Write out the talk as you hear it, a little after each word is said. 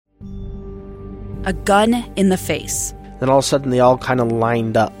a gun in the face. Then all of a sudden, they all kind of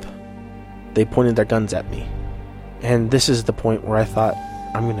lined up. They pointed their guns at me. And this is the point where I thought,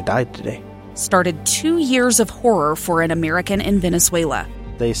 I'm going to die today. Started 2 years of horror for an American in Venezuela.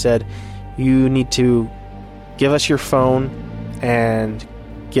 They said, you need to give us your phone and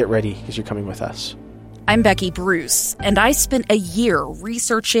get ready because you're coming with us. I'm Becky Bruce, and I spent a year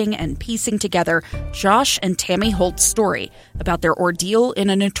researching and piecing together Josh and Tammy Holt's story about their ordeal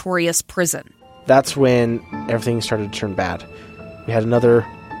in a notorious prison. That's when everything started to turn bad. We had another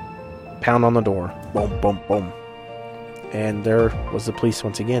pound on the door. Boom, boom, boom. And there was the police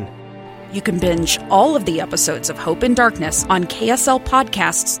once again. You can binge all of the episodes of Hope in Darkness on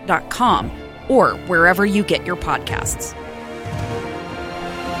kslpodcasts.com or wherever you get your podcasts.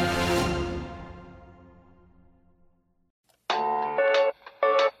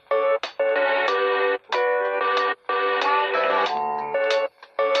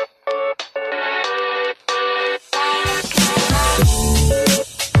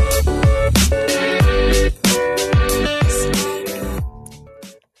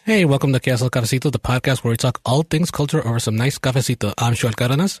 Hey, welcome to KSL Cafecito, the podcast where we talk all things culture over some nice cafecito. I'm Xoel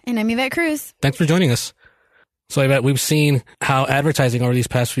Cardenas. And I'm Yvette Cruz. Thanks for joining us. So, Yvette, we've seen how advertising over these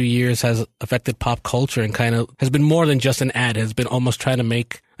past few years has affected pop culture and kind of has been more than just an ad. It has been almost trying to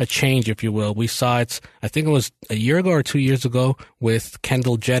make a change, if you will. We saw it, I think it was a year ago or 2 years ago with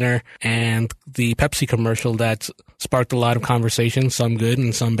Kendall Jenner and the Pepsi commercial that sparked a lot of conversation, some good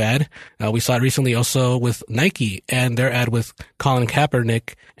and some bad. We saw it recently also with Nike and their ad with Colin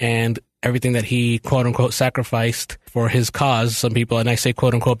Kaepernick and everything that he, quote unquote, sacrificed for his cause. Some people, and I say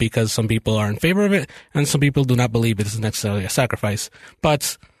quote unquote because some people are in favor of it and some people do not believe it is necessarily a sacrifice,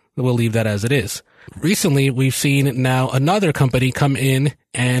 but we'll leave that as it is. Recently, we've seen now another company come in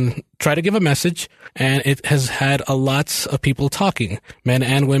and try to give a message, and it has had a lot of people talking, men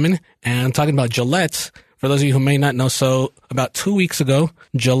and women, and talking about Gillette. For those of you who may not know, so about 2 weeks ago,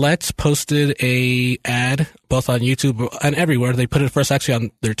 Gillette posted a ad both on YouTube and everywhere. They put it first actually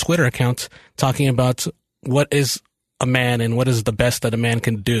on their Twitter account talking about what is a man and what is the best that a man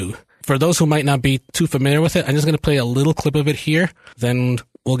can do. For those who might not be too familiar with it, I'm just going to play a little clip of it here. Then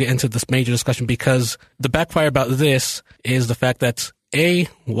we'll get into this major discussion because the backfire about this is the fact that A,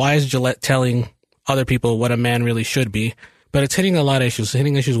 why is Gillette telling other people what a man really should be? But it's hitting a lot of issues. It's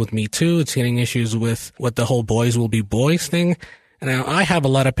hitting issues with Me Too. It's hitting issues with what the whole boys will be boys thing. And now I have a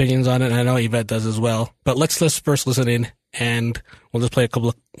lot of opinions on it, and I know Yvette does as well. But let's first listen in, and we'll just play a couple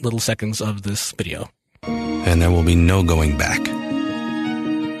of little seconds of this video. And there will be no going back.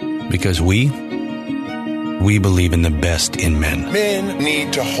 Because we believe in the best in men. Men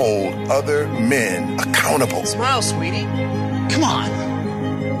need to hold other men accountable. Smile, sweetie. Come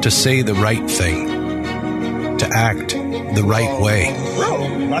on. To say the right thing. To act the right way.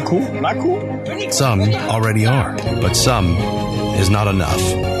 Bro, not cool. Some already are, but some is not enough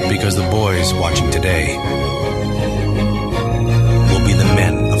because the boys watching today will be the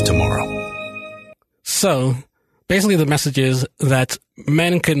men of tomorrow. So, basically the message is that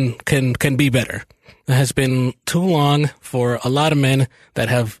men can be better. It has been too long for a lot of men that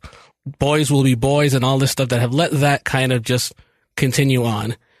have boys will be boys and all this stuff that have let that kind of just continue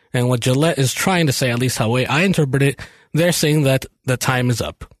on. And what Gillette is trying to say, at least how I interpret it, they're saying that the time is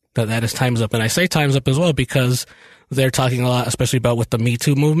up. That is time's up. And I say time's up as well because they're talking a lot, especially about with the Me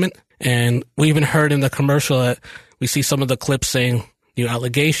Too movement. And we even heard in the commercial that we see some of the clips saying new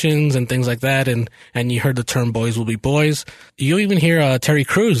allegations and things like that. And you heard the term boys will be boys. You even hear Terry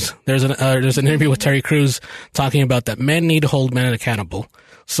Cruz. There's an interview with Terry Cruz talking about that men need to hold men accountable.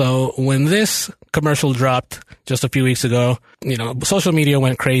 So when this commercial dropped just a few weeks ago, social media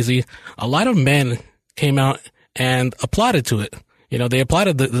went crazy. A lot of men came out and applauded to it. They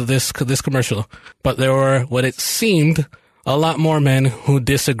applauded this commercial, but there were what it seemed a lot more men who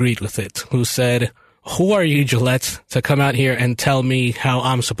disagreed with it, who said, "Who are you, Gillette, to come out here and tell me how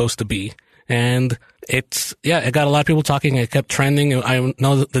I'm supposed to be?" And it got a lot of people talking. It kept trending. I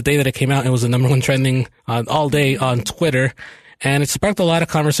know the day that it came out, it was the number one trending all day on Twitter. And it sparked a lot of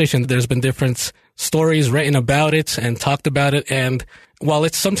conversation. There's been different stories written about it and talked about it. And while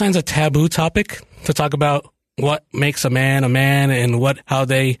it's sometimes a taboo topic to talk about what makes a man and how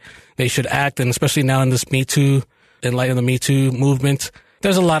they should act, and especially now in this Me Too, in light of the Me Too movement,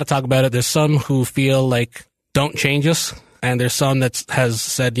 there's a lot of talk about it. There's some who feel like don't change us. And there's some that has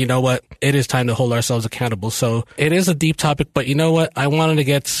said, you know what, it is time to hold ourselves accountable. So it is a deep topic, but you know what? I wanted to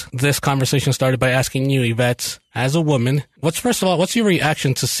get this conversation started by asking you, Yvette, as a woman, what's your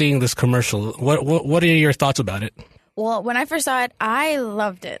reaction to seeing this commercial? What are your thoughts about it? Well, when I first saw it, I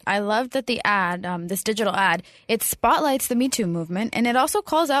loved it. I loved that the ad, this digital ad, it spotlights the Me Too movement, and it also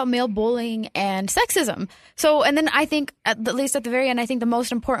calls out male bullying and sexism. So, and then I think, at least at the very end, I think the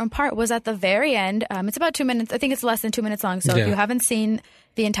most important part was at the very end. It's about 2 minutes. I think it's less than 2 minutes long. So if you haven't seen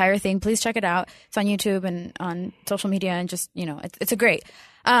the entire thing, please check it out. It's on YouTube and on social media, and just, it's a great.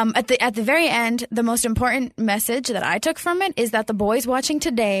 At the very end, the most important message that I took from it is that the boys watching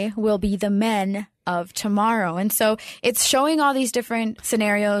today will be the men of tomorrow. And so it's showing all these different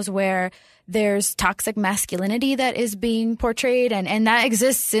scenarios where there's toxic masculinity that is being portrayed, and that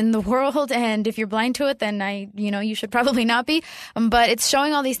exists in the world. And if you're blind to it, then you should probably not be. But it's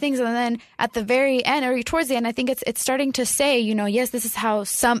showing all these things. And then at the very end, or towards the end, I think it's starting to say, yes, this is how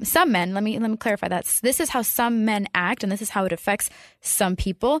some men, let me clarify that. This is how some men act, and this is how it affects some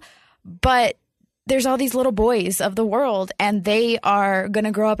people. But there's all these little boys of the world, and they are going to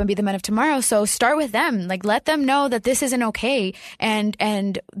grow up and be the men of tomorrow. So start with them. Like, let them know that this isn't okay,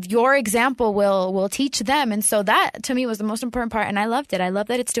 and your example will teach them. And so that, to me, was the most important part, and I loved it. I love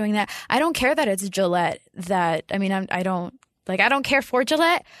that it's doing that. I don't care that it's Gillette. I don't care for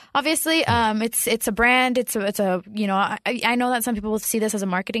Gillette, obviously. It's a brand. I know that some people will see this as a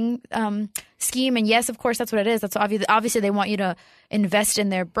marketing scheme, and yes, of course, that's what it is. That's obviously they want you to invest in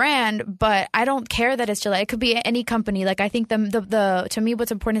their brand, but I don't care that it's Gillette. It could be any company. Like, I think the to me,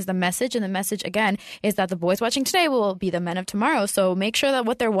 what's important is the message, and the message again is that the boys watching today will be the men of tomorrow. So make sure that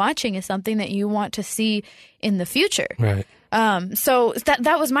what they're watching is something that you want to see in the future. Right. So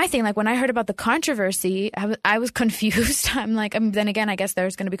that was my thing. Like, when I heard about the controversy, I was confused. I'm like, then again, I guess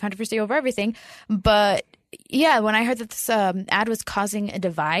there's going to be controversy over everything. But yeah, when I heard that this ad was causing a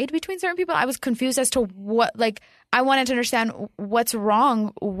divide between certain people, I was confused as to what, like, I wanted to understand what's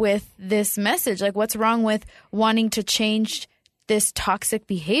wrong with this message. Like, what's wrong with wanting to change this toxic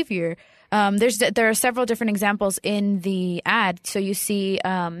behavior? There are several different examples in the ad. So you see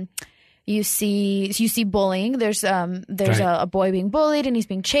bullying. There's a boy being bullied and he's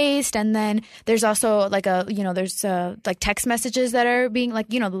being chased, and then there's also like like text messages that are being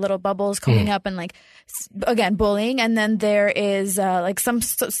the little bubbles coming up, and again bullying, and then there is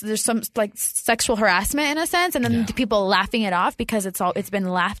there's some sexual harassment in a sense, and then people laughing it off because it's been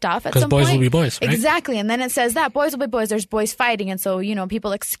laughed off at some point. Because boys will be boys, right? Exactly, and then it says that boys will be boys. There's boys fighting, and so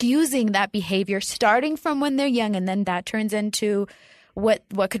people excusing that behavior starting from when they're young, and then that turns into what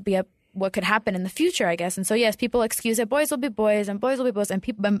could happen in the future, I guess. And so, yes, people excuse it. Boys will be boys, and boys will be boys, and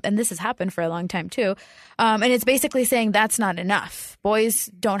people, and this has happened for a long time too. And it's basically saying that's not enough. Boys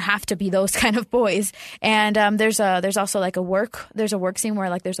don't have to be those kind of boys. And there's also a work scene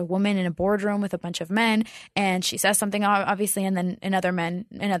where there's a woman in a boardroom with a bunch of men, and she says something obviously, and then one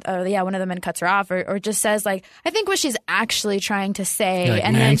of the men cuts her off, or just says I think what she's actually trying to say,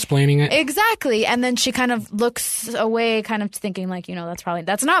 and mansplaining it. Exactly, and then she kind of looks away, kind of thinking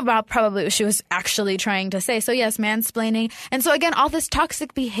that's not about probably what she was actually trying to say. So yes, mansplaining. And so again, all this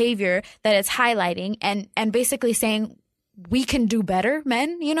toxic behavior that it's highlighting and basically saying we can do better,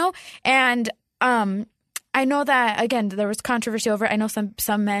 men, and I know that, again, there was controversy over it. I know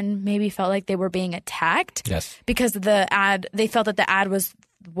some men maybe felt like they were being attacked. Yes. Because they felt that the ad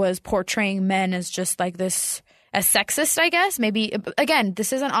was portraying men as just like this, as sexist, I guess. Maybe, again,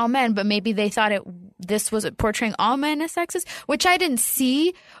 this isn't all men, but maybe they thought this was portraying all men as sexist, which I didn't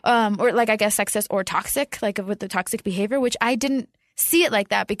see, or I guess sexist or toxic, with the toxic behavior, which I didn't see it like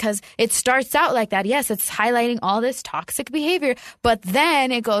that, because it starts out like that. Yes, it's highlighting all this toxic behavior, but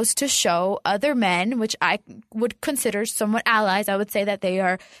then it goes to show other men, which I would consider somewhat allies. I would say that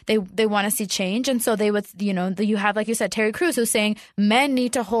they want to see change, and so they would, you have, like you said, Terry Cruz, who's saying men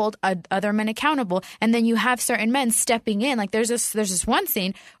need to hold other men accountable, and then you have certain men stepping in. There's this one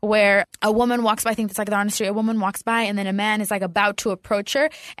scene where a woman walks by. I think it's they're on the street. A woman walks by, and then a man is about to approach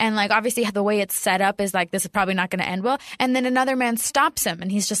her, and obviously the way it's set up is this is probably not going to end well, and then another man stops him,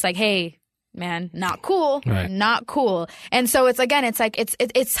 and he's just like, hey man, not cool, right. Not cool. And so it's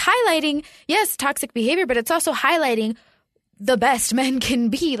highlighting, yes, toxic behavior, but it's also highlighting the best men can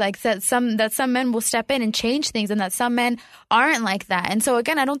be, that some men will step in and change things, and that some men aren't like that. And so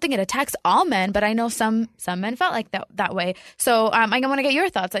again, I don't think it attacks all men, but I know some men felt like that way. So I want to get your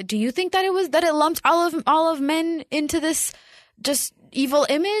thoughts. Do you think that it lumped all of men into this just evil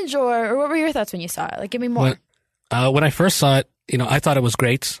image, or what were your thoughts when you saw it? Give me more. When I first saw it, I thought it was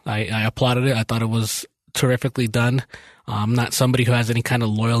great. I applauded it. I thought it was terrifically done. I'm not somebody who has any kind of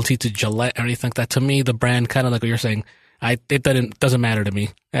loyalty to Gillette or anything like that. To me, the brand, kind of like what you're saying, it doesn't matter to me.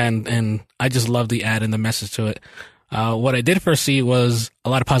 And I just love the ad and the message to it. What I did first see was a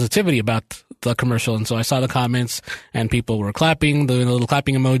lot of positivity about the commercial. And so I saw the comments and people were clapping, doing a little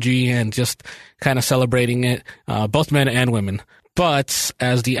clapping emoji and just kind of celebrating it, both men and women. But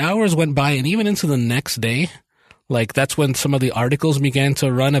as the hours went by and even into the next day, like that's when some of the articles began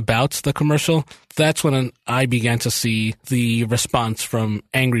to run about the commercial. That's when I began to see the response from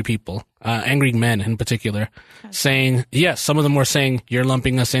angry people, angry men in particular, saying, yes, some of them were saying, you're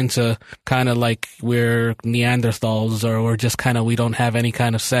lumping us into kind of like we're Neanderthals or we're just kind of, we don't have any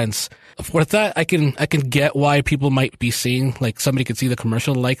kind of sense. With that, I can get why people might be seeing, like somebody could see the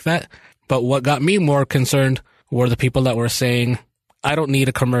commercial like that. But what got me more concerned were the people that were saying, I don't need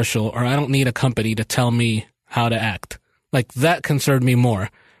a commercial or I don't need a company to tell me how to act. Like that concerned me more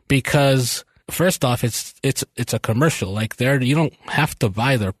because first off, it's a commercial. Like you don't have to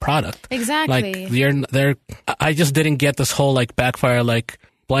buy their product. Exactly. Like I just didn't get this whole like backfire, like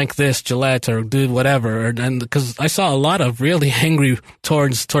blank this Gillette or do whatever. And because I saw a lot of really angry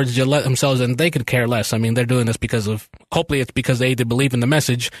towards Gillette themselves and they could care less. I mean, they're doing this hopefully it's because they believe in the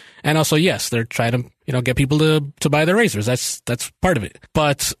message. And also, yes, they're trying to, get people to buy their razors. That's part of it.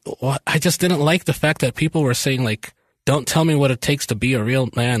 But I just didn't like the fact that people were saying like, don't tell me what it takes to be a real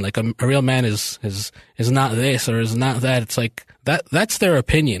man. Like a real man is not this or is not that. It's like that's their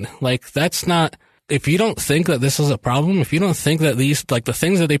opinion. Like that's not, if you don't think that this is a problem, if you don't think that these, like the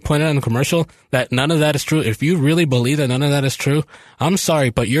things that they point out in the commercial, that none of that is true, if you really believe that none of that is true, I'm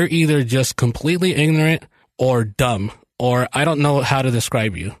sorry, but you're either just completely ignorant or dumb, or I don't know how to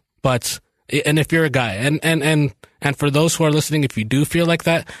describe you. But, and if you're a guy, and for those who are listening, if you do feel like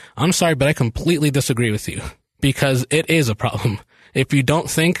that, I'm sorry, but I completely disagree with you because it is a problem. If you don't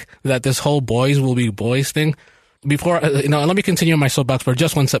think that this whole boys will be boys thing, before, let me continue my soapbox for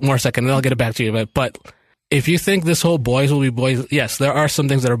just one more second, and then I'll get it back to you. But if you think this whole boys will be boys, yes, there are some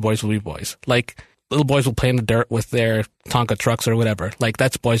things that are boys will be boys. Like, little boys will play in the dirt with their Tonka trucks or whatever. Like,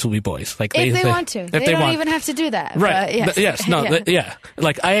 that's boys will be boys. Like, if they want to. They don't even have to do that. Right. But yes. Yeah.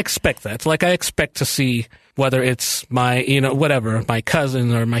 Like, I expect that. Like, I expect to see whether it's my, whatever, my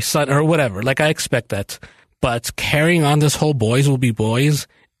cousin or my son or whatever. Like, I expect that. But carrying on this whole boys will be boys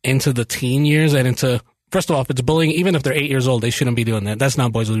into the teen years and into... First of all, if it's bullying, even if they're 8 years old, they shouldn't be doing that. That's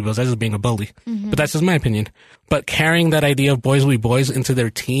not boys will be boys. That's just being a bully. Mm-hmm. But that's just my opinion. But carrying that idea of boys will be boys into their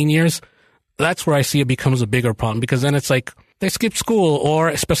teen years, that's where I see it becomes a bigger problem. Because then it's like they skip school, or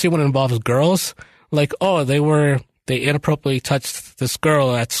especially when it involves girls, like, oh, they inappropriately touched this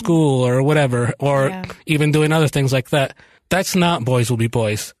girl at school or whatever, or even doing other things like that. That's not boys will be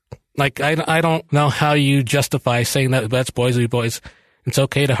boys. Like, I don't know how you justify saying that that's boys will be boys. It's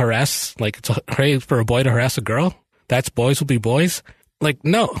okay to harass, like, it's okay for a boy to harass a girl? That's boys will be boys? Like,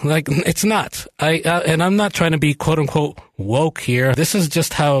 no, like, it's not. And I'm not trying to be quote unquote woke here. This is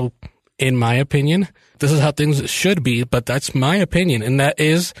just how, in my opinion, this is how things should be, but that's my opinion. And that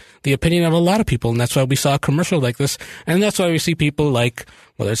is the opinion of a lot of people. And that's why we saw a commercial like this. And that's why we see people like,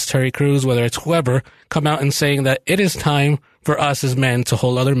 whether it's Terry Cruz, whether it's whoever, come out and saying that it is time for us as men to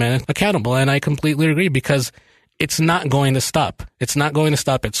hold other men accountable. And I completely agree because it's not going to stop. It's not going to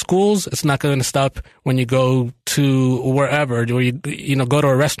stop at schools. It's not going to stop when you go to wherever, or you go to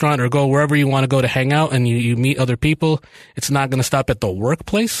a restaurant or go wherever you want to go to hang out and you meet other people. It's not going to stop at the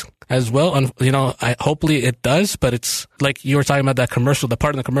workplace as well. And, hopefully it does, but it's like you were talking about that commercial, the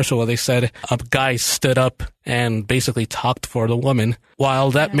part in the commercial where they said a guy stood up and basically talked for the woman. While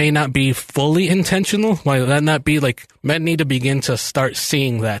that may not be fully intentional, while that not be like, men need to begin to start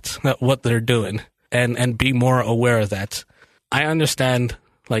seeing that what they're doing. And be more aware of that. I understand,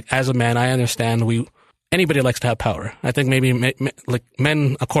 like, as a man, I understand anybody likes to have power. I think maybe, like,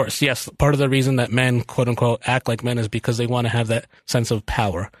 men, of course, yes, part of the reason that men, quote unquote, act like men is because they want to have that sense of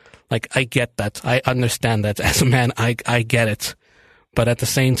power. Like, I get that. I understand that. As a man, I get it. But at the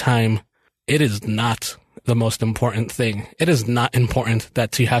same time, it is not the most important thing. It is not important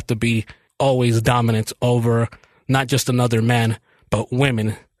that you have to be always dominant over not just another man, but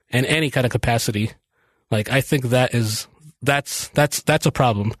women in any kind of capacity. Like, I think that's a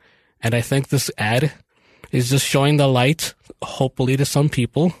problem. And I think this ad is just showing the light, hopefully to some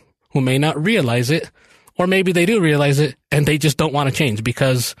people who may not realize it, or maybe they do realize it and they just don't want to change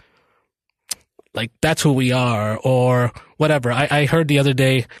because, like, that's who we are or whatever. I heard the other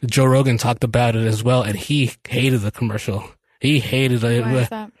day Joe Rogan talked about it as well, and he hated the commercial. He hated it. Why is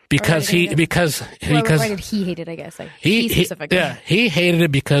that? Because why did he hate it, I guess? Like, he specifically. He hated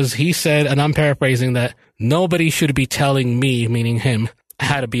it because he said, and I'm paraphrasing, that nobody should be telling me, meaning him,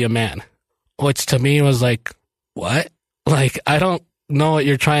 how to be a man. Which to me was like, what? Like, I don't know what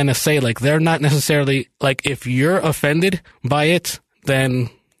you're trying to say. Like, they're not necessarily, like, if you're offended by it, then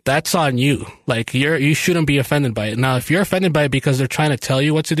that's on you. Like, you shouldn't be offended by it. Now, if you're offended by it because they're trying to tell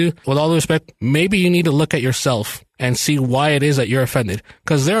you what to do, with all due respect, maybe you need to look at yourself and see why it is that you're offended.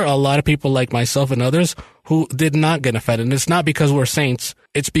 Because there are a lot of people like myself and others who did not get offended. And it's not because we're saints.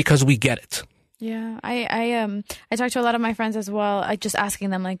 It's because we get it. Yeah, I talked to a lot of my friends as well. I just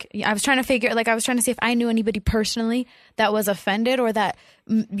asking them, like, I was trying to see if I knew anybody personally that was offended or that,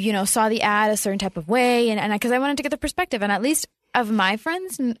 saw the ad a certain type of way, and because I wanted to get the perspective. And at least of my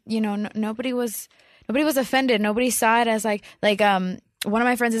friends, nobody was offended. Nobody saw it as like one of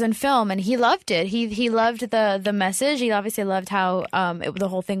my friends is in film and he loved it. He loved the message. He obviously loved how the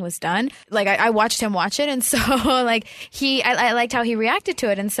whole thing was done. Like I watched him watch it, and so like I liked how he reacted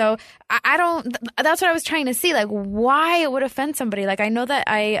to it. And so I don't. That's what I was trying to see. Like why it would offend somebody. Like I know that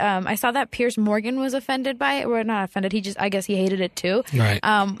I saw that Piers Morgan was offended by it. Or not offended. I guess he hated it too. Right.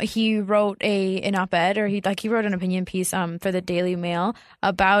 He wrote an op-ed, or he wrote an opinion piece for the Daily Mail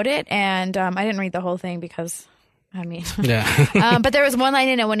about it, and I didn't read the whole thing because. Yeah. But there was one line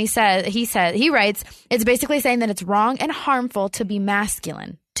in it when he writes, it's basically saying that it's wrong and harmful to be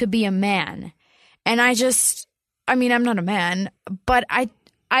masculine, to be a man. And I'm not a man, but I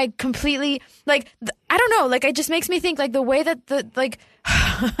completely, like, I don't know, like, it just makes me think, like, the way that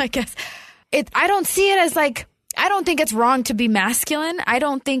I guess, I don't see it as, like, I don't think it's wrong to be masculine. I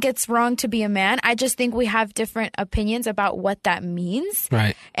don't think it's wrong to be a man. I just think we have different opinions about what that means.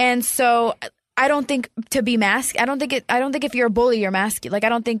 Right. And so I don't think to be I don't think if you're a bully, you're masculine. Like, I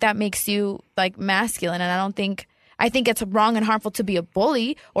don't think that makes you, like, masculine. And I think it's wrong and harmful to be a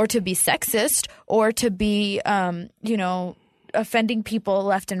bully or to be sexist or to be, offending people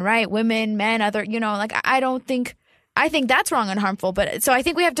left and right, women, men, other, like, I think that's wrong and harmful. But so I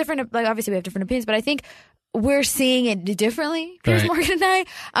think we have different, like, obviously we have different opinions, but I think we're seeing it differently, Piers Morgan and I.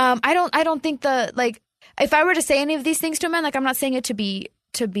 I don't think if I were to say any of these things to a man, like, I'm not saying it to be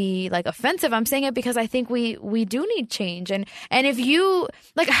like offensive. I'm saying it because I think we do need change. And if you,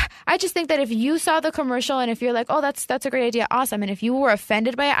 like, I just think that if you saw the commercial and if you're like, oh, that's a great idea, awesome. And if you were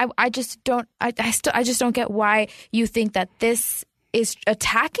offended by it, I just don't get why you think that this is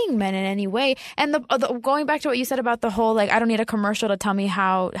attacking men in any way. And the going back to what you said about the whole, like, I don't need a commercial to tell me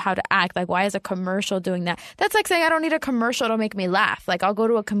how to act. Like, why is a commercial doing that? That's like saying I don't need a commercial to make me laugh. Like, I'll go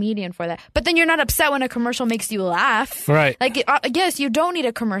to a comedian for that. But then you're not upset when a commercial makes you laugh. Right. Like, yes, you don't need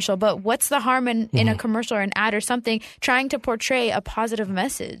a commercial, but what's the harm in a commercial or an ad or something trying to portray a positive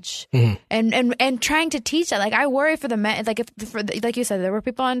message and trying to teach that? Like, I worry for the men. Like, like you said, there were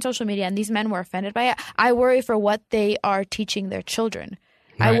people on social media and these men were offended by it. I worry for what they are teaching their children.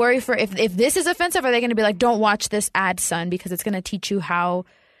 Right. I worry for if this is offensive, are they going to be like, don't watch this ad, son, because it's going to teach you how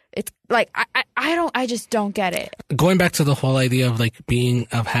it's like, I just don't get it. Going back to the whole idea of, like,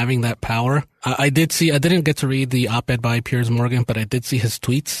 having that power. I didn't get to read the op-ed by Piers Morgan, but I did see his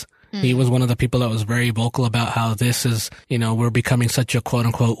tweets. He was one of the people that was very vocal about how this is, we're becoming such a quote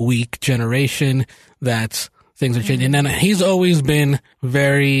unquote weak generation that things are changing. And then he's always been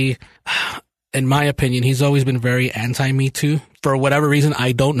very, in my opinion, he's always been very anti-Me Too. For whatever reason,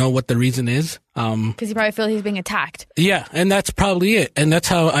 I don't know what the reason is. Because you probably feel he's being attacked. Yeah, and that's probably it. And that's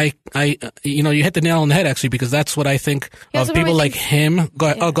how I you hit the nail on the head, actually, because that's what I think of people like him. Go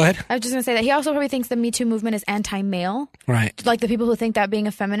ahead. Yeah. Oh, go ahead. I was just going to say that he also probably thinks the Me Too movement is anti-male. Right. Like, the people who think that being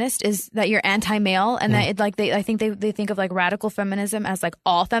a feminist is that you're anti-male, and that I think they think of, like, radical feminism as, like,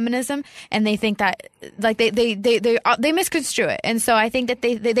 all feminism, and they think that, like, they misconstrue it. And so I think that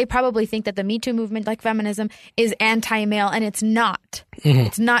they probably think that the Me Too movement, like feminism, is anti-male, and it's not.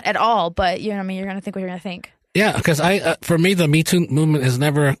 It's not at all, but you're going to think what you're going to think. Yeah, because for me, the Me Too movement is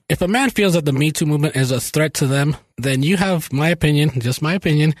never, if a man feels that the Me Too movement is a threat to them, then you have my opinion, just my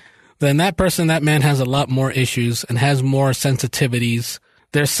opinion, then that man has a lot more issues and has more sensitivities.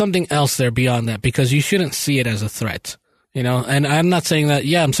 There's something else there beyond that, because you shouldn't see it as a threat, and I'm not saying that,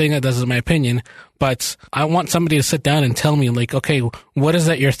 I'm saying that this is my opinion, but I want somebody to sit down and tell me, like, okay, what is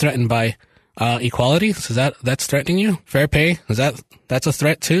that you're threatened by? Equality? Is that's threatening you? Fair pay? That's a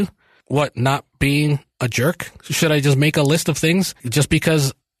threat too? What, not being a jerk? Should I just make a list of things just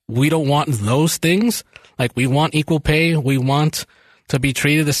because we don't want those things? Like, we want equal pay. We want to be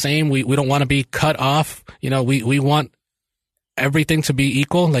treated the same. We don't want to be cut off. We want everything to be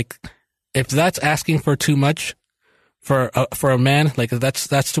equal. Like, if that's asking for too much for a man, like,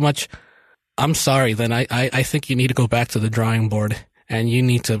 that's too much, I'm sorry. Then I think you need to go back to the drawing board. And you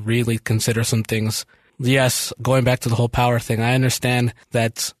need to really consider some things. Yes, going back to the whole power thing, I understand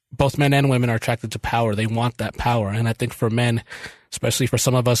that both men and women are attracted to power. They want that power. And I think for men, especially for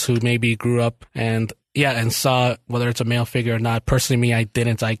some of us who maybe grew up and saw whether it's a male figure or not. Personally, me, I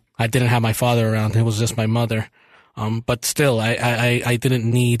didn't. I didn't have my father around. It was just my mother. But still, I didn't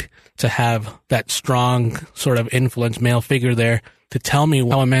need to have that strong sort of influence male figure there to tell me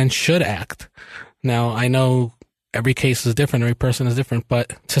how a man should act. Now, I know every case is different, every person is different,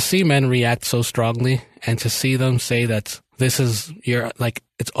 but to see men react so strongly and to see them say that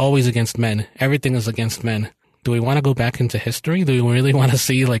it's always against men, everything is against men. Do we want to go back into history? Do we really want to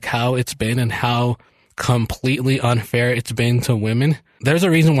see like how it's been and how completely unfair it's been to women? There's a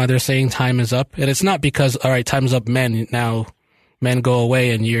reason why they're saying time is up. And it's not because, all right, time's up, men, now men go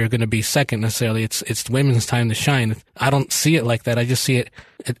away and you're going to be second necessarily. It's women's time to shine. I don't see it like that. I just see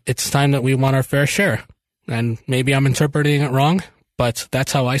it's time that we want our fair share. And maybe I'm interpreting it wrong, but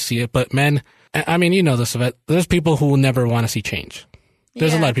that's how I see it. But men, I mean, you know this, Yvette, there's people who will never want to see change.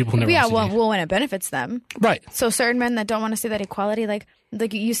 There's a lot of people who never want to see change. Well, when it benefits them. Right. So certain men that don't want to see that equality, like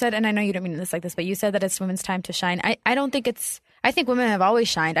you said, and I know you don't mean this like this, but you said that it's women's time to shine. I don't think I think women have always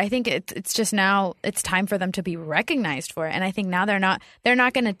shined. I think it's just now it's time for them to be recognized for it. And I think now they're not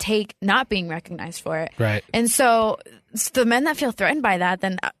going to take not being recognized for it. Right. And so the men that feel threatened by that,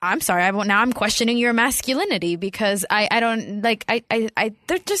 then I'm sorry. Now I'm questioning your masculinity because I don't like,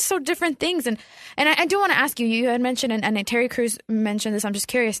 they're just so different things. And I do want to ask you, you had mentioned, and Terry Cruz mentioned this. I'm just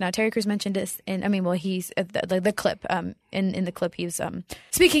curious now. Terry Cruz mentioned this he's the clip, in the clip, he was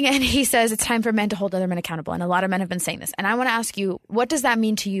speaking and he says it's time for men to hold other men accountable. And a lot of men have been saying this. And I want to ask you, what does that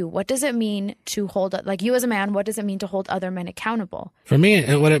mean to you? What does it mean to hold, like you as a man, what does it mean to hold other men accountable? For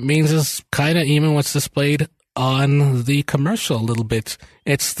me, what it means is kind of even what's displayed on the commercial a little bit.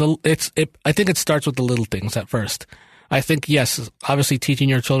 I think it starts with the little things at first. I think, yes, obviously teaching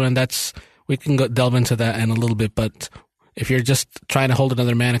your children, we can delve into that in a little bit, but if you're just trying to hold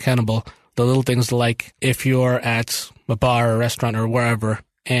another man accountable, the little things like if you're at a bar or a restaurant or wherever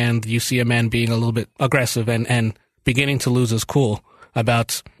and you see a man being a little bit aggressive and beginning to lose his cool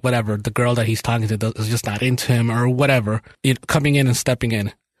about whatever, the girl that he's talking to is just not into him or whatever, coming in and stepping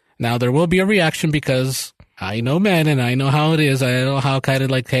in. Now, there will be a reaction because I know men and I know how it is. I know how kind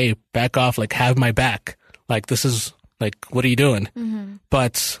of like, hey, back off, like have my back. Like this is like, what are you doing? Mm-hmm.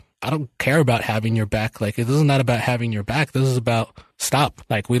 But I don't care about having your back. Like, this is not about having your back. This is about stop.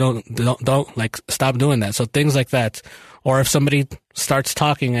 Like, we don't like stop doing that. So things like that. Or if somebody starts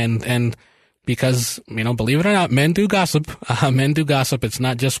talking and because, believe it or not, men do gossip. Men do gossip. It's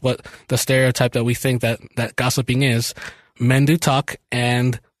not just what the stereotype that we think that gossiping is. Men do talk,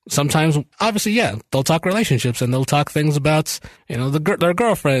 and sometimes, obviously, yeah, they'll talk relationships and they'll talk things about, their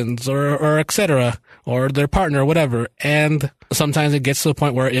girlfriends or et cetera, or their partner or whatever. And sometimes it gets to the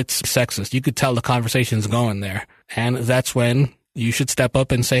point where it's sexist. You could tell the conversation's going there. And that's when you should step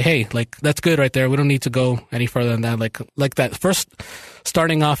up and say, hey, like, that's good right there. We don't need to go any further than that. Like that first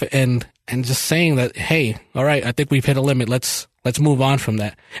starting off and just saying that, hey, all right, I think we've hit a limit. Let's move on from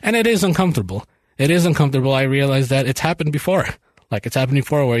that. And it is uncomfortable. It is uncomfortable. I realize that it's happened before. Like it's happened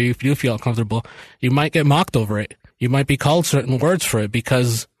before where you do feel uncomfortable. You might get mocked over it. You might be called certain words for it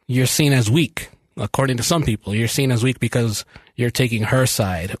because you're seen as weak. According to some people, you're seen as weak because you're taking her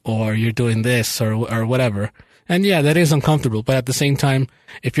side or you're doing this or whatever. And yeah, that is uncomfortable. But at the same time,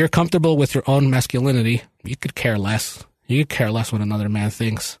 if you're comfortable with your own masculinity, you could care less. You could care less what another man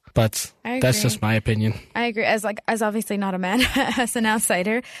thinks. But that's just my opinion. I agree. As obviously not a man, as an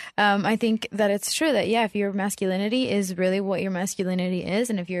outsider, I think that it's true that, yeah, if your masculinity is really what your masculinity is,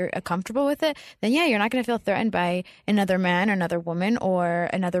 and if you're comfortable with it, then yeah, you're not going to feel threatened by another man or another woman or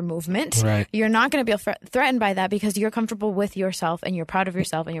another movement. Right. You're not going to be threatened by that because you're comfortable with yourself and you're proud of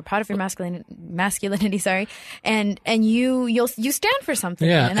yourself and you're proud of your masculinity. Sorry, and you stand for something.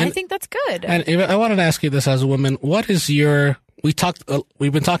 Yeah, and I think that's good. And I wanted to ask you this as a woman: what is your We've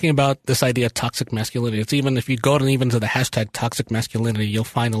been talking about this idea of toxic masculinity. It's even if you go to the hashtag toxic masculinity, you'll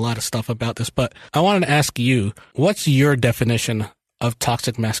find a lot of stuff about this. But I wanted to ask you, what's your definition of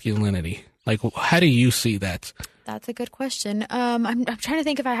toxic masculinity? Like, how do you see that? That's a good question. I'm trying to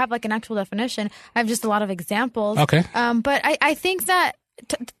think if I have like an actual definition. I have just a lot of examples. Okay. But I think that.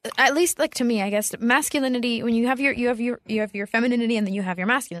 At least, like to me, I guess masculinity. When you have your femininity, and then you have your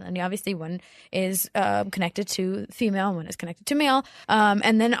masculinity. Obviously, one is connected to female, one is connected to male,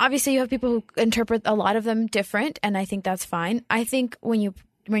 and then obviously you have people who interpret a lot of them different, and I think that's fine. I think when you're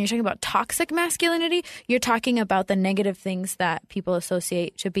talking about toxic masculinity, you're talking about the negative things that people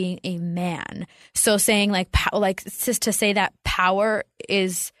associate to being a man. So saying like just to say that power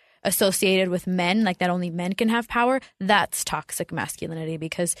is associated with men, like that only men can have power, that's toxic masculinity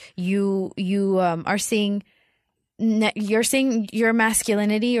because you're seeing your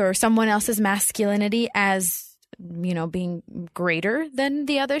masculinity or someone else's masculinity as being greater than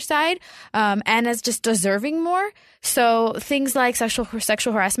the other side, and as just deserving more. So things like sexual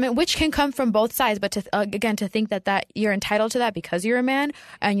harassment, which can come from both sides, but to think that you're entitled to that because you're a man,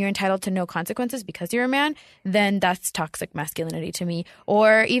 and you're entitled to no consequences because you're a man, then that's toxic masculinity to me.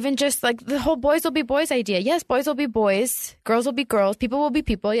 Or even just like the whole boys will be boys idea. Yes, boys will be boys, girls will be girls, people will be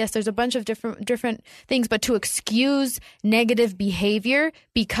people. Yes, there's a bunch of different things, but to excuse negative behavior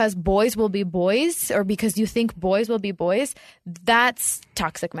because boys will be boys, or because you think boys will be boys, that's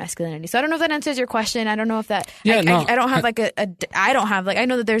toxic masculinity. So I don't know if that answers your question. I don't know if that. Yeah, I don't have like I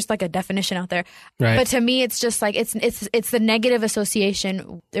know that there's like a definition out there, right. But to me, it's just like it's the negative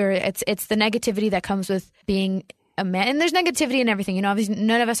association, or it's the negativity that comes with being a man. And there's negativity in everything. Obviously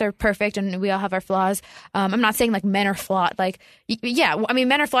none of us are perfect, and we all have our flaws. I'm not saying like men are flawed. Like, yeah, I mean,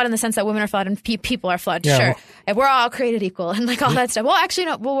 men are flawed in the sense that women are flawed and people are flawed. Yeah, sure. And we're all created equal and like all that stuff. Well, actually,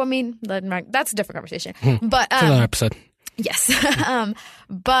 no. Well, I mean, that's a different conversation. But it's another episode. Yes.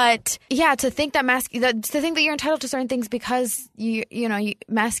 But yeah, to think that you're entitled to certain things because you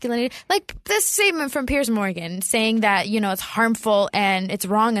masculinity, like this statement from Piers Morgan saying that, it's harmful and it's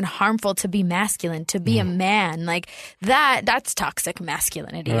wrong and harmful to be masculine, to be a man, like that's toxic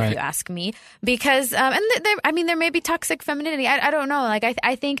masculinity, right. If you ask me, because, there may be toxic femininity. I don't know. Like,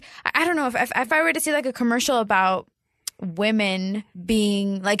 I think, I don't know if I were to see like a commercial about women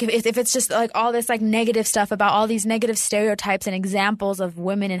being like, if it's just like all this like negative stuff about all these negative stereotypes and examples of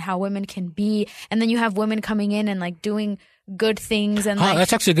women and how women can be, and then you have women coming in and like doing good things, and like,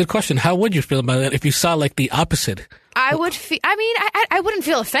 that's actually a good question. How would you feel about that if you saw like the opposite? I would feel, I wouldn't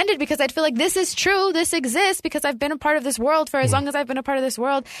feel offended, because I'd feel like this is true, this exists, because I've been a part of this world for as long as I've been a part of this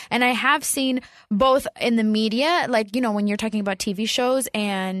world. And I have seen both in the media, like, when you're talking about TV shows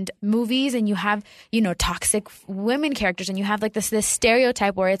and movies, and you have, toxic women characters, and you have like this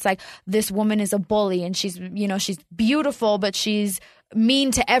stereotype where it's like this woman is a bully, and she's beautiful, but she's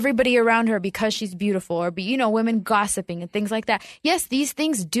mean to everybody around her because she's beautiful, or women gossiping and things like that. Yes, these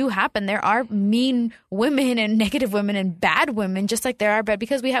things do happen. There are mean women and negative women and bad women, just like there are bad,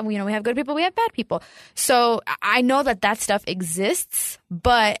 because we have good people, we have bad people. So I know that stuff exists,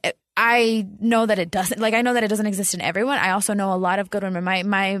 but I know that it doesn't. Like, I know that it doesn't exist in everyone. I also know a lot of good women.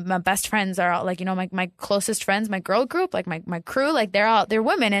 My best friends are all like, my closest friends, my girl group, like my crew, like they're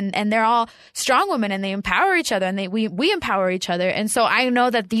women, and they're all strong women, and they empower each other, and we empower each other. And so I know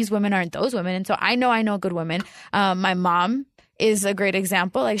that these women aren't those women. And so I know good women. My mom is a great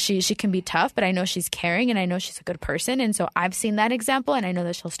example. Like, she can be tough, but I know she's caring, and I know she's a good person. And so I've seen that example, and I know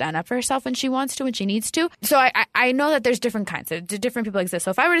that she'll stand up for herself when she wants to, when she needs to. So I know that there's different kinds of different people exist.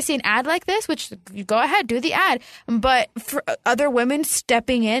 So if I were to see an ad like this, which, go ahead, do the ad. But for other women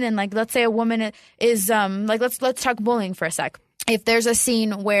stepping in, and like, let's say a woman is like, let's talk bullying for a sec. If there's a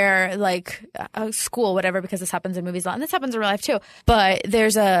scene where, like, a school, whatever, because this happens in movies a lot, and this happens in real life too, but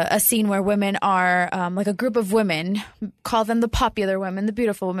there's a scene where women are, like a group of women, call them the popular women, the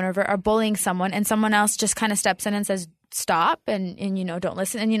beautiful women, are bullying someone, and someone else just kind of steps in and says, stop, and don't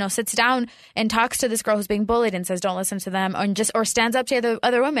listen, and sits down and talks to this girl who's being bullied and says, don't listen to them, or stands up to the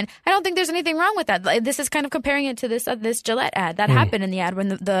other women. I don't think there's anything wrong with that. This is kind of comparing it to this Gillette ad that happened in the ad, when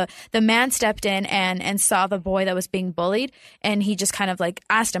the man stepped in and saw the boy that was being bullied, and he just kind of like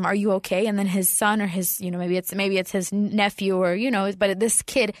asked him, are you okay? And then his son, or his, maybe it's his nephew, or but this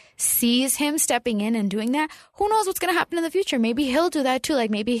kid sees him stepping in and doing that. Who knows what's going to happen in the future? Maybe he'll do that too. Like,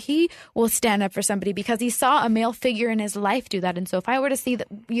 maybe he will stand up for somebody because he saw a male figure in his life do that. And so if I were to see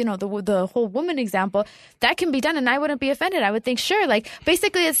the whole woman example, that can be done, and I wouldn't be offended. I would think, sure, like,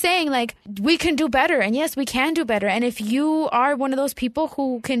 basically it's saying like, we can do better, and yes, we can do better. And if you are one of those people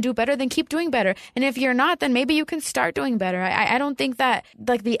who can do better, then keep doing better. And if you're not, then maybe you can start doing better. I don't think that,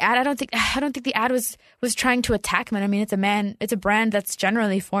 like, the ad, I don't think the ad was trying to attack men. I mean, it's a brand that's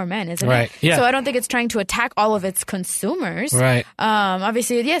generally for men, isn't it? Right. Yeah. So I don't think it's trying to attack all of its consumers. Right.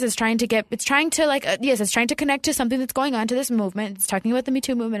 Obviously, yes, it's trying to connect to something that's going on, to this movement. It's talking about the Me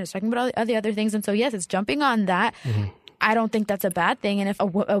Too movement. It's talking about all the other things. And so, yes, it's jumping on that. Mm-hmm. I don't think that's a bad thing. And if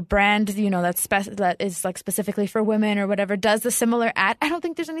a brand, that is like specifically for women or whatever does the similar ad, I don't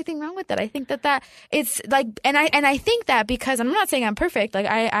think there's anything wrong with that. I think that it's like, and I think that because I'm not saying I'm perfect. Like,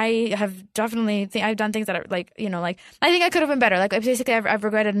 I have definitely, I've done things that are like, I think I could have been better. Like, basically I've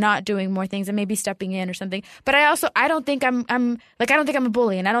regretted not doing more things and maybe stepping in or something. But I don't think I'm a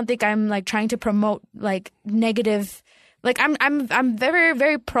bully, and I don't think I'm like trying to promote like negative like I'm very,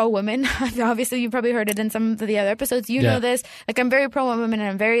 very pro women. Obviously, you probably heard it in some of the other episodes. You know this. Like, I'm very pro women, and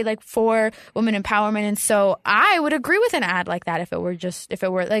I'm very like for women empowerment. And so I would agree with an ad like that if it were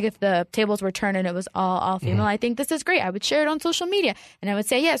like if the tables were turned and it was all female. I think this is great. I would share it on social media, and I would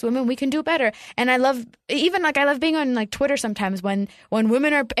say, yes, women, we can do better. And I love being on like Twitter sometimes when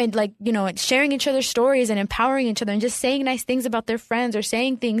women are and like, you know, sharing each other's stories and empowering each other and just saying nice things about their friends or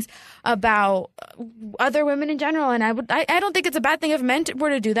saying things about other women in general. And I don't think it's a bad thing if men were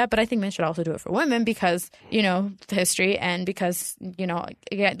to do that, but I think men should also do it for women because, you know, the history and because, you know,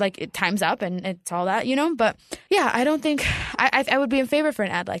 like time's up and it's all that, you know. But yeah, I don't think I would be in favor for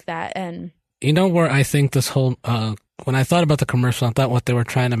an ad like that. And you know where I think this whole when I thought about the commercial, I thought what they were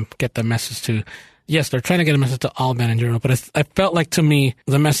trying to get the message to. Yes, they're trying to get a message to all men in general, but I felt like to me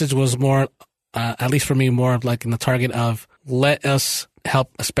the message was more, at least for me, more of like in the target of let us help,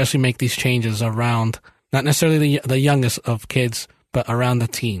 especially make these changes around. Not necessarily the youngest of kids, but around the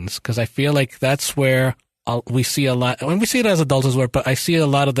teens. Because I feel like that's where we see a lot. When we see it as adults as well, but I see a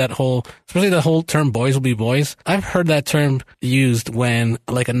lot of that whole, especially the whole term boys will be boys. I've heard that term used when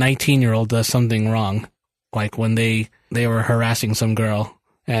like a 19-year-old does something wrong. Like when they were harassing some girl.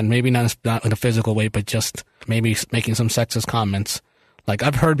 And maybe not in a physical way, but just maybe making some sexist comments. Like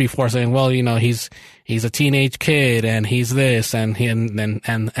I've heard before saying, well, you know, he's a teenage kid and he's this and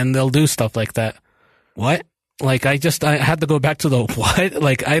they'll do stuff like that. What? Like I had to go back to the what?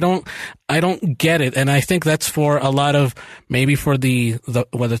 Like I don't get it. And I think that's for a lot of, maybe for the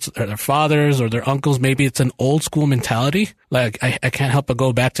whether it's their fathers or their uncles, maybe it's an old school mentality. Like I can't help but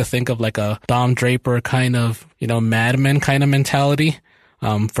go back to think of like a Dom Draper kind of, you know, Mad Men kind of mentality.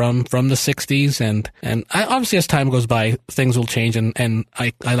 From the 60s and I, obviously as time goes by, things will change and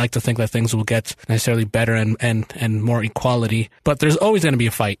I like to think that things will get necessarily better and more equality, but there's always going to be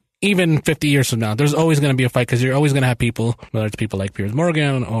a fight. Even 50 years from now, there's always going to be a fight because you're always going to have people, whether it's people like Piers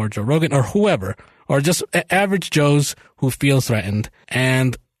Morgan or Joe Rogan or whoever, or just average Joes who feel threatened.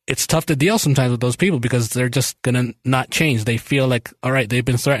 And it's tough to deal sometimes with those people because they're just going to not change. They feel like, all right, they've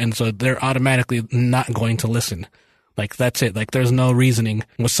been threatened, so they're automatically not going to listen. Like, that's it. Like, there's no reasoning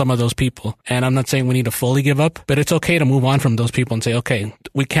with some of those people. And I'm not saying we need to fully give up, but it's okay to move on from those people and say, okay,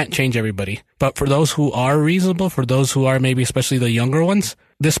 we can't change everybody. But for those who are reasonable, for those who are maybe especially the younger ones,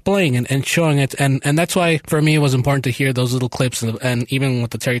 displaying and showing it. And that's why, for me, it was important to hear those little clips and even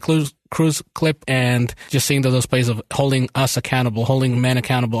with the Terry Cruz clip and just seeing those plays of holding us accountable, holding men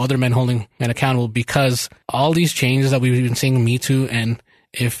accountable, other men holding men accountable, because all these changes that we've been seeing, Me Too, and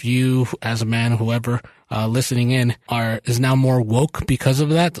if you, as a man, whoever, listening in is now more woke because of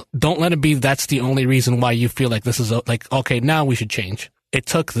that. Don't let it be that's the only reason why you feel like this is like, okay, now we should change. It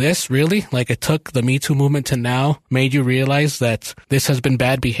took this, really? Like, it took the Me Too movement to now made you realize that this has been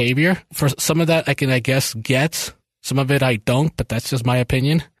bad behavior? For some of that, I can, I guess, get. Some of it I don't, but that's just my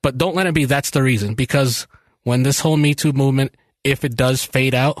opinion. But don't let it be that's the reason, because when this whole Me Too movement, if it does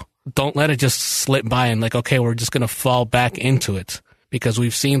fade out, don't let it just slip by and like, okay, we're just going to fall back into it. Because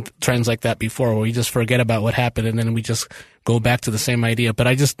we've seen trends like that before where we just forget about what happened and then we just go back to the same idea. But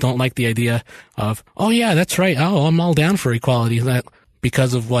I just don't like the idea of, oh yeah, that's right. Oh, I'm all down for equality. That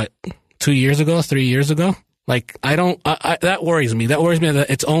because of what, 3 years ago? Like, that worries me. That worries me that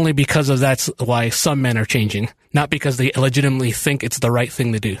it's only because of that's why some men are changing, not because they legitimately think it's the right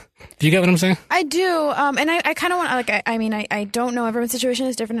thing to do. Do you get what I'm saying? I do. And I kind of want, like, I don't know. Everyone's situation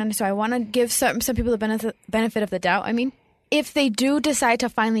is different. And so I want to give some people the benefit of the doubt. I mean, if they do decide to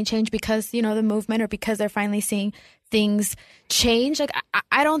finally change because, you know, the movement or because they're finally seeing things change, like,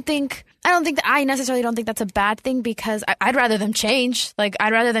 I necessarily don't think that's a bad thing, because I'd rather them change. Like,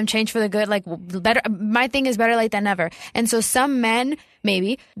 I'd rather them change for the good. Like, better. My thing is better late than never. And so some men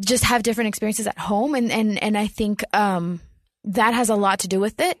maybe just have different experiences at home. And I think, that has a lot to do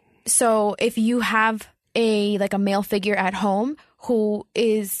with it. So if you have a male figure at home who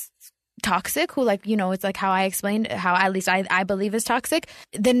is toxic, who, like, you know, it's like how I explained, how at least I believe is toxic,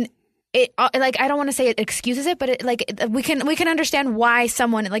 then it, like, I don't want to say it excuses it, but it, like, we can understand why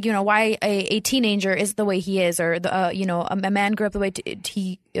someone, like, you know, why a teenager is the way he is, or the you know, a man grew up the way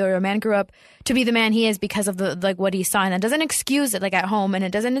a man grew up to be the man he is because of the, like, what he saw. And that doesn't excuse it, like, at home, and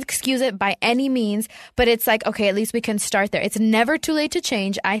it doesn't excuse it by any means, but it's like, okay, at least we can start there. It's never too late to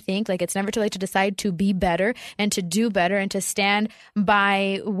change, I think. Like, it's never too late to decide to be better and to do better and to stand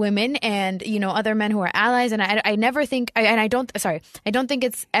by women and, you know, other men who are allies. And I never think, I don't think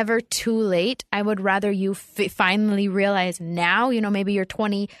it's ever too late. I would rather you finally realize now, you know, maybe you're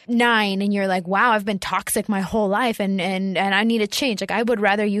 29 and you're like, wow, I've been toxic my whole life and I need a change. Like, I would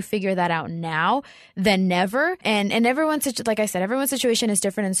rather you figure that out now than never. And everyone's, like I said, everyone's situation is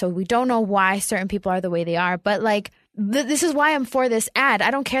different. And so we don't know why certain people are the way they are. But, like, this is why I'm for this ad. I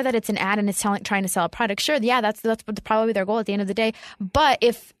don't care that it's an ad and it's trying to sell a product. Sure, yeah, that's probably their goal at the end of the day. But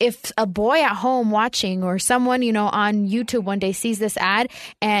if a boy at home watching or someone, on YouTube one day sees this ad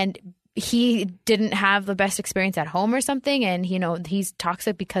and he didn't have the best experience at home or something, and he's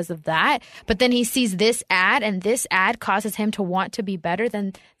toxic because of that, but then he sees this ad and this ad causes him to want to be better,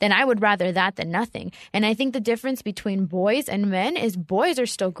 then I would rather that than nothing. And I think the difference between boys and men is boys are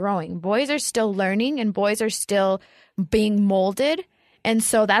still growing, boys are still learning, and boys are still being molded. And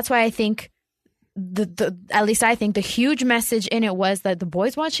so that's why I think at least I think the huge message in it was that the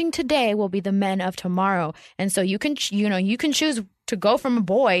boys watching today will be the men of tomorrow. And so you can choose to go from a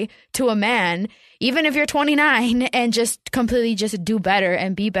boy to a man, even if you're 29, and just completely just do better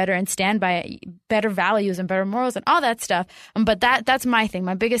and be better and stand by better values and better morals and all that stuff. But that's my thing.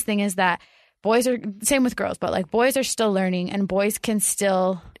 My biggest thing is that boys are, same with girls, but like boys are still learning, and boys can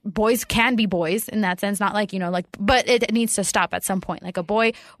be boys in that sense. Not like, but it needs to stop at some point. Like a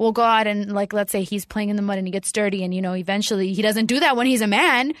boy will go out and, like, let's say he's playing in the mud and he gets dirty, and, eventually he doesn't do that when he's a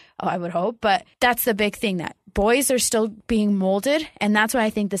man. Oh, I would hope. But that's the big thing, that boys are still being molded. And that's why I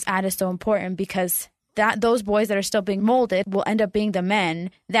think this ad is so important, because those boys that are still being molded will end up being the men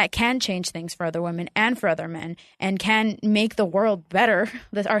that can change things for other women and for other men, and can make the world better,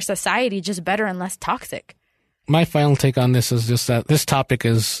 our society just better and less toxic. My final take on this is just that this topic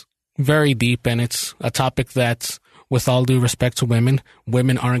is very deep, and it's a topic that, with all due respect to women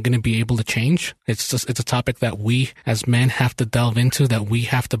aren't going to be able to change. It's a topic that we as men have to delve into, that we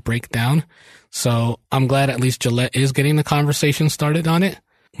have to break down. So I'm glad at least Gillette is getting the conversation started on it.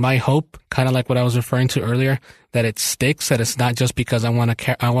 My hope, kind of like what I was referring to earlier, that it sticks, that it's not just because I want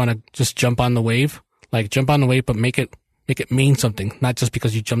to just jump on the wave, but make it mean something, not just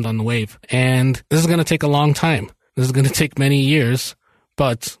because you jumped on the wave. And this is going to take a long time. This is going to take many years.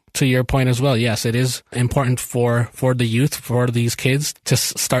 But to your point as well, yes, it is important for the youth, for these kids to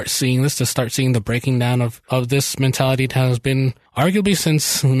start seeing this, to start seeing the breaking down of this mentality that has been arguably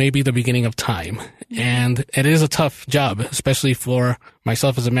since maybe the beginning of time. And it is a tough job, especially for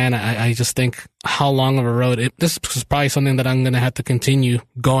myself as a man. I just think how long of a road, this is probably something that I'm going to have to continue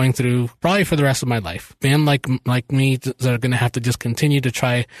going through probably for the rest of my life. Men like me that are going to have to just continue to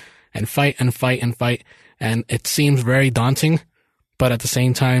try and fight and fight and fight. And it seems very daunting. But at the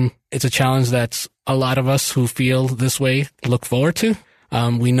same time, it's a challenge that a lot of us who feel this way look forward to.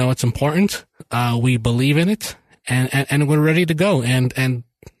 We know it's important. We believe in it, and we're ready to go. And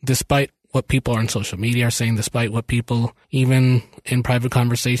despite what people on social media are saying, despite what people even in private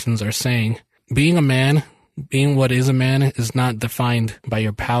conversations are saying, being a man, being what is a man, is not defined by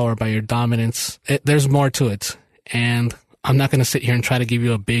your power, by your dominance. There's more to it. And I'm not going to sit here and try to give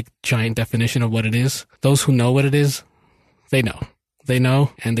you a big, giant definition of what it is. Those who know what it is, they know. They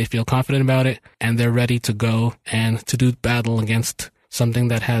know, and they feel confident about it, and they're ready to go and to do battle against something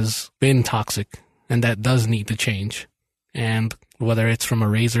that has been toxic and that does need to change. And whether it's from a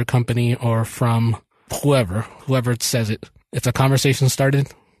razor company or from whoever says it, if a conversation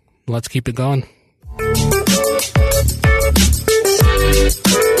started, let's keep it going.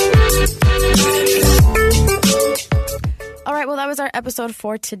 All right, well, that was our episode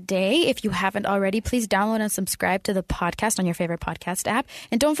for today. If you haven't already, please download and subscribe to the podcast on your favorite podcast app.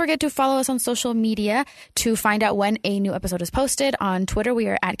 And don't forget to follow us on social media to find out when a new episode is posted. On Twitter, we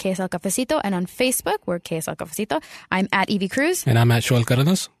are at KSL Cafecito, and on Facebook, we're KSL Cafecito. I'm at Evie Cruz. And I'm at Xoel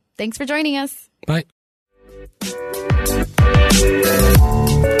Cardenas. Thanks for joining us. Bye.